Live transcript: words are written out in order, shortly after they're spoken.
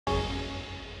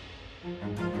Hi,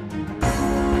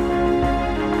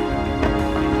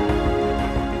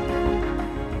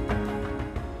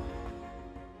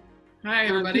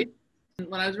 everybody.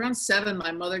 When I was around 7,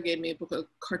 my mother gave me a book of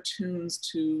cartoons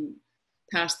to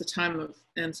pass the time of,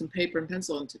 and some paper and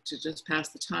pencil, and to just pass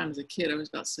the time as a kid. I was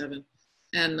about 7.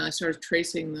 And I started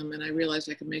tracing them, and I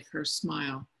realized I could make her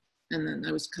smile. And then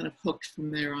I was kind of hooked from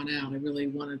there on out. I really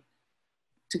wanted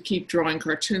to keep drawing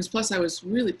cartoons. Plus, I was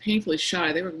really painfully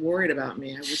shy. They were worried about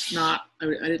me. I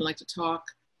didn't like to talk.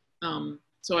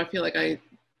 So I feel like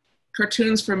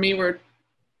cartoons for me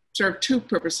served 2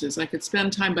 purposes. I could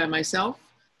spend time by myself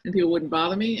and people wouldn't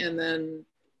bother me. And then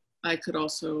I could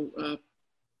also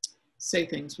say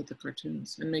things with the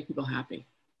cartoons and make people happy.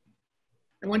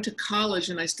 I went to college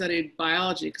and I studied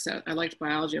biology because I liked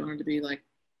biology. I wanted to be like a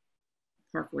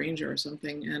park ranger or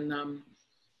something. And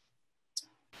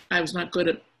I was not good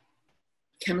at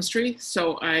chemistry.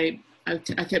 So I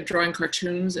kept drawing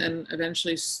cartoons and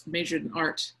eventually majored in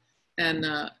art and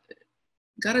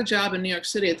got a job in New York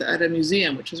City at a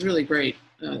museum, which was really great.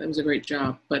 It was a great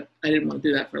job, but I didn't want to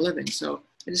do that for a living. So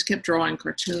I just kept drawing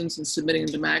cartoons and submitting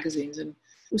them to magazines, and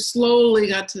we slowly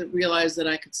got to realize that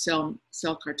I could sell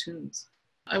cartoons.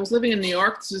 I was living in New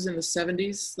York. This was in the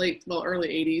 70s, early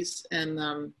 80s.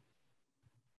 And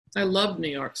I loved New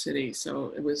York City.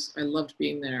 So I loved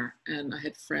being there. And I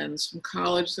had friends from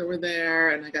college that were there,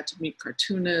 and I got to meet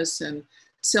cartoonists, and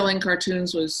selling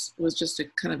cartoons was just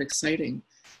kind of exciting.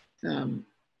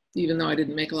 Even though I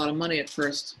didn't make a lot of money at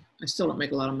first. I still don't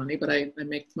make a lot of money, but I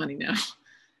make money now.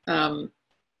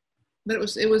 But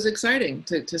it was exciting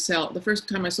to sell. The first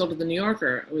time I sold to the New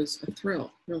Yorker, it was a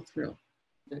thrill, real thrill.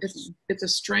 It's a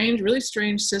really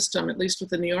strange system, at least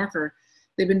with the New Yorker.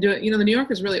 They've been doing, the New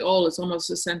Yorker is really old. It's almost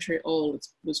a century old. It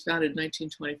was founded in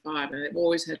 1925, and they've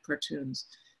always had cartoons.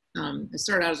 It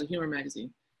started out as a humor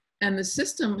magazine. And the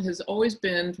system has always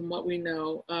been, from what we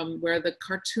know, where the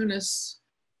cartoonists,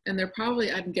 and there are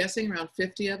probably, I'm guessing, around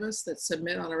 50 of us that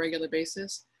submit on a regular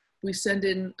basis. We send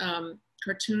in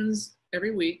cartoons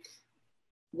every week,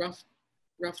 rough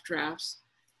drafts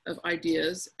of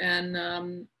ideas, and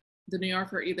the New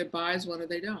Yorker either buys one or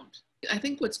they don't. I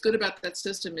think what's good about that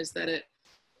system is that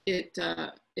it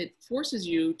forces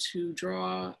you to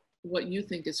draw what you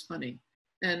think is funny,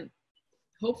 and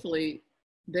hopefully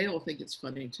they will think it's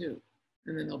funny too,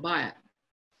 and then they'll buy it.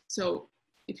 So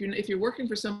if you're working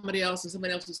for somebody else and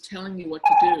somebody else is telling you what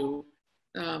to do,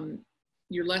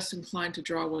 you're less inclined to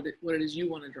draw what it is you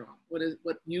want to draw,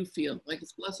 what you feel like.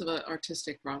 It's less of an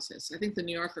artistic process. I think the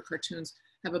New Yorker cartoons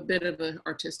have a bit of an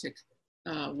artistic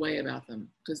way about them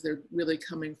because they're really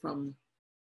coming from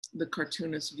the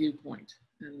cartoonist viewpoint,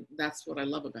 and that's what I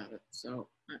love about it. So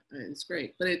it's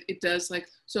great. But it does,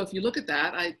 so if you look at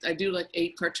that, I do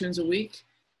 8 cartoons a week,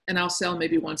 and I'll sell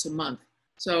maybe once a month.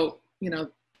 So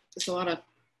it's a lot of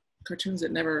cartoons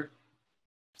that never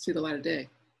see the light of day.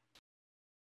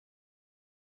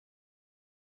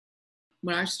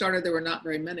 When I started, there were not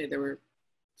very many. There were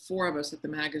 4 of us at the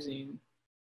magazine.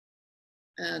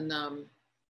 And I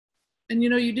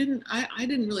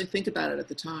didn't really think about it at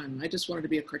the time. I just wanted to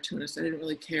be a cartoonist. I didn't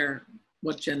really care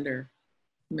what gender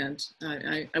meant.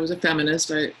 I was a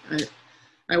feminist. I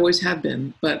always have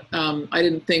been, but I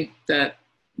didn't think that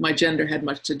my gender had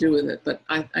much to do with it, but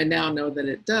I now know that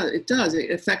it does. It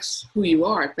affects who you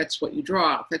are, it affects what you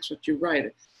draw, it affects what you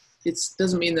write. It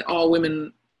doesn't mean that all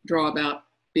women draw about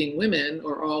being women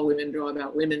or all women draw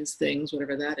about women's things,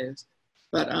 whatever that is.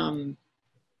 But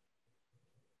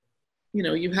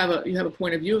you have a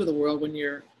point of view of the world when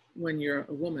you're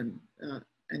a woman,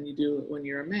 and you do it when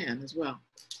you're a man as well.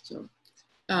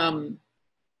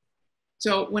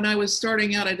 So when I was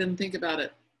starting out, I didn't think about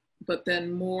it. But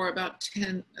then about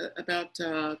 10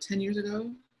 years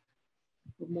ago,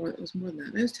 it was more than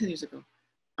that. It was 10 years ago.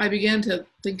 I began to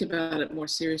think about it more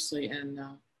seriously, and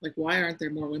why aren't there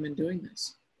more women doing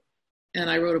this? And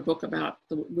I wrote a book about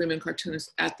the women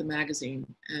cartoonists at the magazine,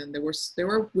 and there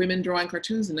were women drawing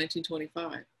cartoons in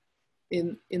 1925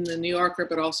 in the New Yorker,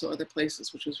 but also other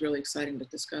places, which was really exciting to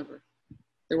discover.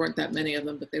 There weren't that many of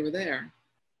them, but they were there.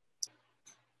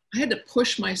 I had to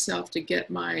push myself to get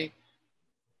my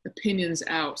opinions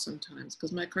out sometimes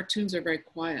because my cartoons are very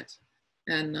quiet,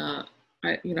 and I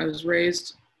was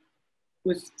raised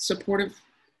with supportive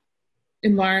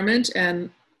environment, and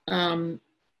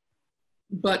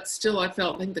but still I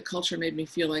think the culture made me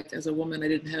feel like as a woman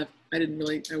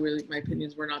my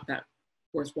opinions were not that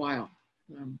worthwhile.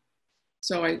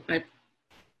 So I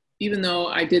even though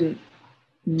I didn't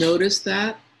notice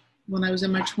that when I was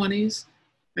in my 20s,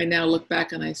 I now look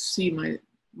back and I see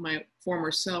my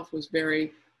former self was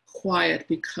very quiet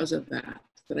because of that.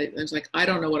 I was like, I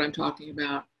don't know what I'm talking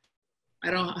about.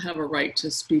 I don't have a right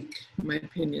to speak my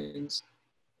opinions.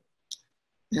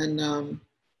 And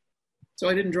so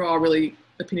I didn't draw really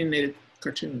opinionated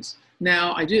cartoons.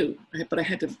 Now I do, but I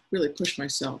had to really push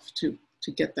myself to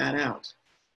get that out.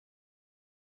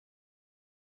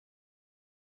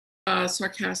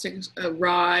 Sarcastic,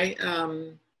 wry.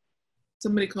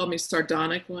 Somebody called me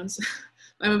sardonic once.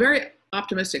 I'm a very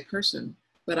optimistic person,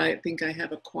 but I think I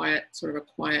have a quiet tone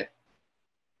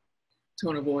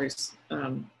of voice.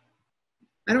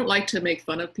 I don't like to make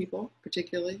fun of people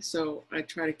particularly, so I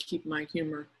try to keep my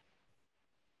humor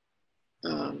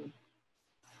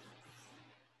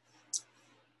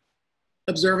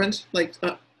observant, like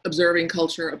observing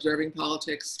culture, observing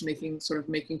politics,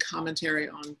 making commentary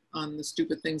on the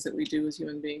stupid things that we do as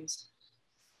human beings.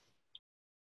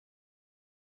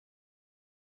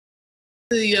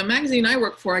 The magazine I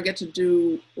work for, I get to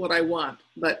do what I want,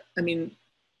 but I mean,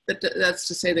 that's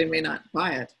to say they may not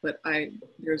buy it, but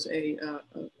there's a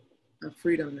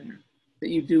freedom there that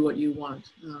you do what you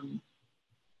want.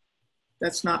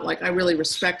 That's not like, I really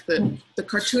respect the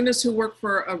cartoonists who work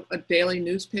for a daily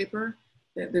newspaper.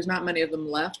 There's not many of them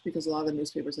left because a lot of the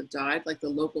newspapers have died. Like the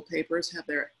local papers have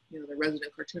their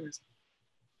resident cartoonists.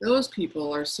 Those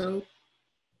people are so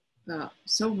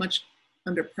much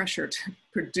under pressure to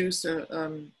produce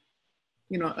an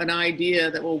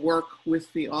idea that will work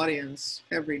with the audience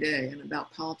every day and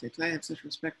about politics. I have such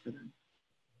respect for them.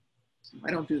 So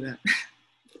I don't do that.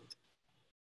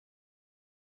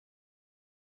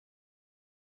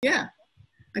 Yeah,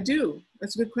 I do.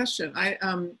 That's a good question.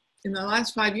 In the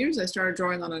last 5 years, I started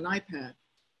drawing on an iPad,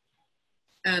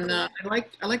 and I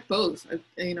like both.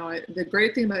 The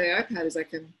great thing about the iPad is I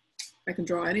can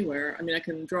draw anywhere. I mean, I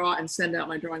can draw and send out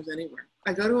my drawings anywhere.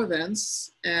 I go to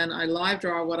events and I live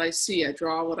draw what I see. I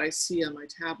draw what I see on my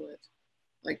tablet,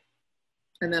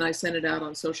 and then I send it out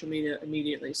on social media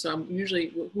immediately. So I'm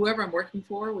usually, whoever I'm working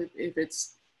for, if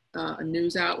it's a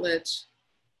news outlet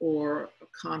or a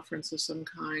conference of some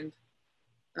kind,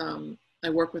 I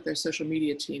work with their social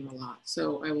media team a lot.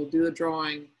 So I will do a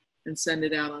drawing and send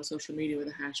it out on social media with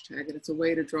a hashtag. And it's a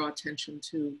way to draw attention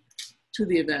to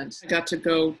the event. I got to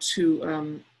go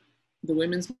to the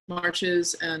women's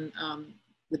marches and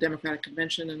the Democratic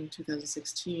Convention in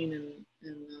 2016 and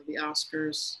the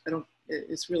Oscars.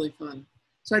 It's really fun.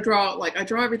 So I draw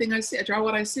everything I see. I draw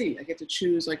what I see. I get to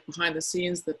choose, like, behind the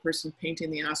scenes, the person painting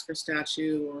the Oscar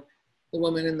statue, or the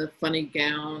woman in the funny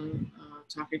gown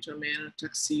talking to a man in a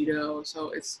tuxedo. So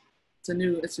it's a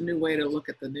new way to look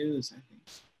at the news, I think.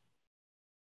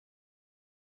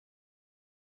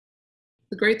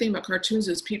 The great thing about cartoons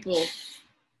is people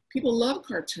love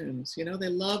cartoons. They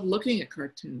love looking at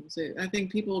cartoons. I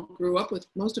think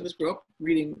most of us grew up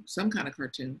reading some kind of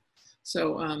cartoon.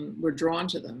 So we're drawn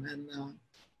to them. And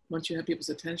once you have people's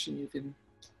attention, you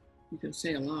can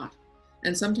say a lot.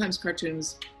 And sometimes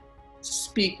cartoons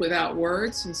speak without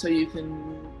words, and so you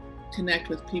can connect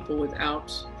with people without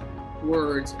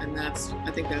words, and I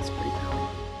think that's pretty powerful.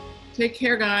 Take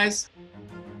care, guys.